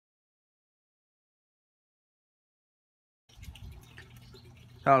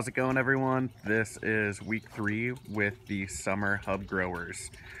How's it going, everyone? This is week 3 with the summer hub growers.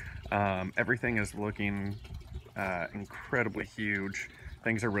 Everything is looking incredibly huge.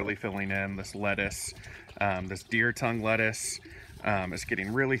 Things are really filling in. This lettuce, this deer tongue lettuce, is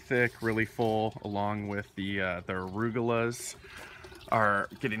getting really thick, really full, along with the arugulas are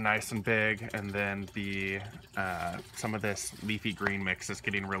getting nice and big, and then the some of this leafy green mix is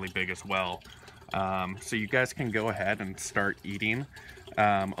getting really big as well. So you guys can go ahead and start eating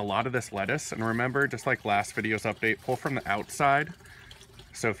a lot of this lettuce. And remember, just like last video's update, pull from the outside.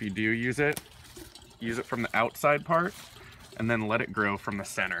 So if you do use it from the outside part and then let it grow from the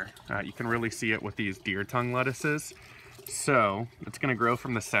center. You can really see it with these deer tongue lettuces. So it's going to grow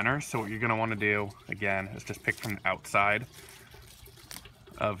from the center. So what you're going to want to do, again, is just pick from the outside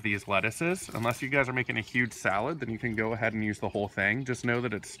of these lettuces. Unless you guys are making a huge salad, then you can go ahead and use the whole thing. Just know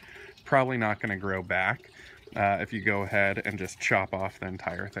that it's probably not going to grow back if you go ahead and just chop off the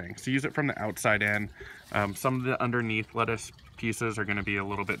entire thing. So use it from the outside in. Some of the underneath lettuce pieces are going to be a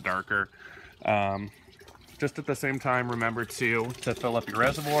little bit darker. Just at the same time, remember to fill up your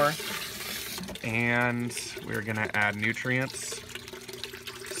reservoir, and we're going to add nutrients.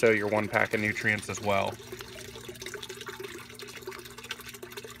 So your 1 pack of nutrients as well.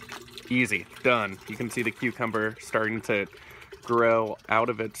 Easy, done. You can see the cucumber starting to grow out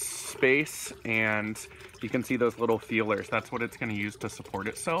of its space, and you can see those little feelers. That's what it's going to use to support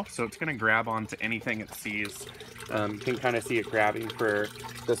itself. So it's going to grab onto anything it sees. You can kind of see it grabbing for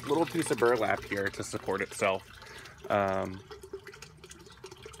this little piece of burlap here to support itself.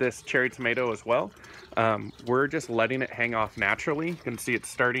 This cherry tomato as well, we're just letting it hang off naturally. You can see it's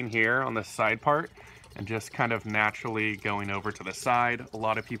starting here on the side part and just kind of naturally going over to the side. A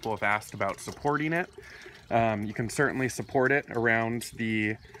lot of people have asked about supporting it. You can certainly support it around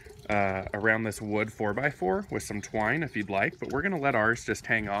the around this wood 4x4 with some twine if you'd like, but we're going to let ours just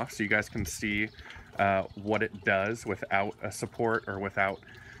hang off so you guys can see what it does without a support, or without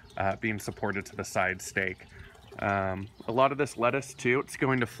being supported to the side stake. A lot of this lettuce too, it's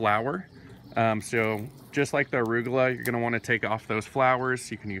going to flower. So just like the arugula, you're going to want to take off those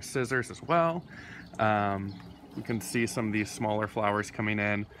flowers. You can use scissors as well. You can see some of these smaller flowers coming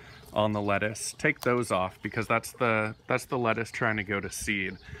in on the lettuce. Take those off, because that's the lettuce trying to go to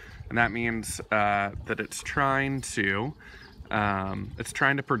seed, and that means that it's trying to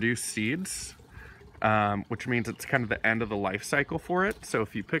produce seeds, which means it's kind of the end of the life cycle for it. So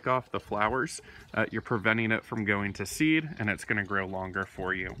if you pick off the flowers, you're preventing it from going to seed, and it's going to grow longer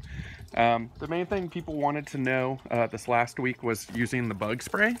for you. The main thing people wanted to know this last week was using the bug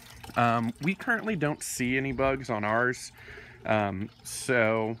spray. We currently don't see any bugs on ours,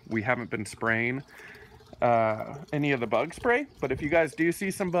 so we haven't been spraying any of the bug spray. But if you guys do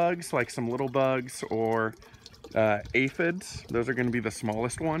see some bugs, like some little bugs or aphids, those are going to be the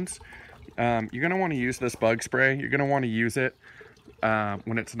smallest ones. You're going to want to use this bug spray. You're going to want to use it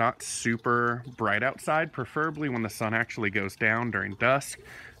when it's not super bright outside, preferably when the sun actually goes down during dusk.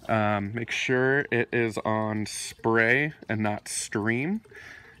 Make sure it is on spray and not stream,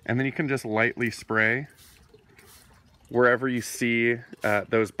 and then you can just lightly spray wherever you see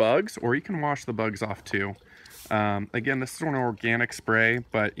those bugs, or you can wash the bugs off too. Again, this is an organic spray,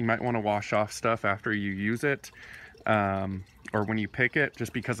 but you might want to wash off stuff after you use it, or when you pick it,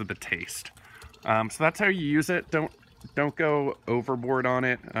 just because of the taste. So that's how you use it. Don't go overboard on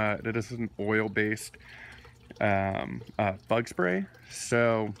it. It is an oil-based bug spray,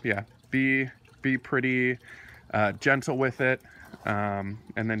 so yeah, be pretty gentle with it, and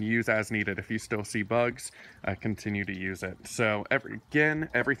then use as needed. If you still see bugs, continue to use it. So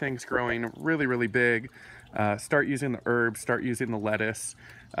everything's growing really big. Start using the herbs, start using the lettuce.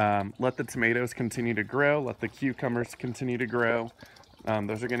 Let the tomatoes continue to grow, let the cucumbers continue to grow.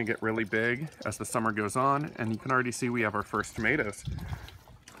 Those are going to get really big as the summer goes on, and you can already see we have our first tomatoes.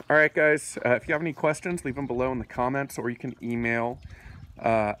 Alright guys, if you have any questions, leave them below in the comments, or you can email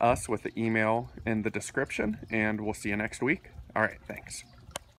us with the email in the description, and we'll see you next week. Alright, thanks.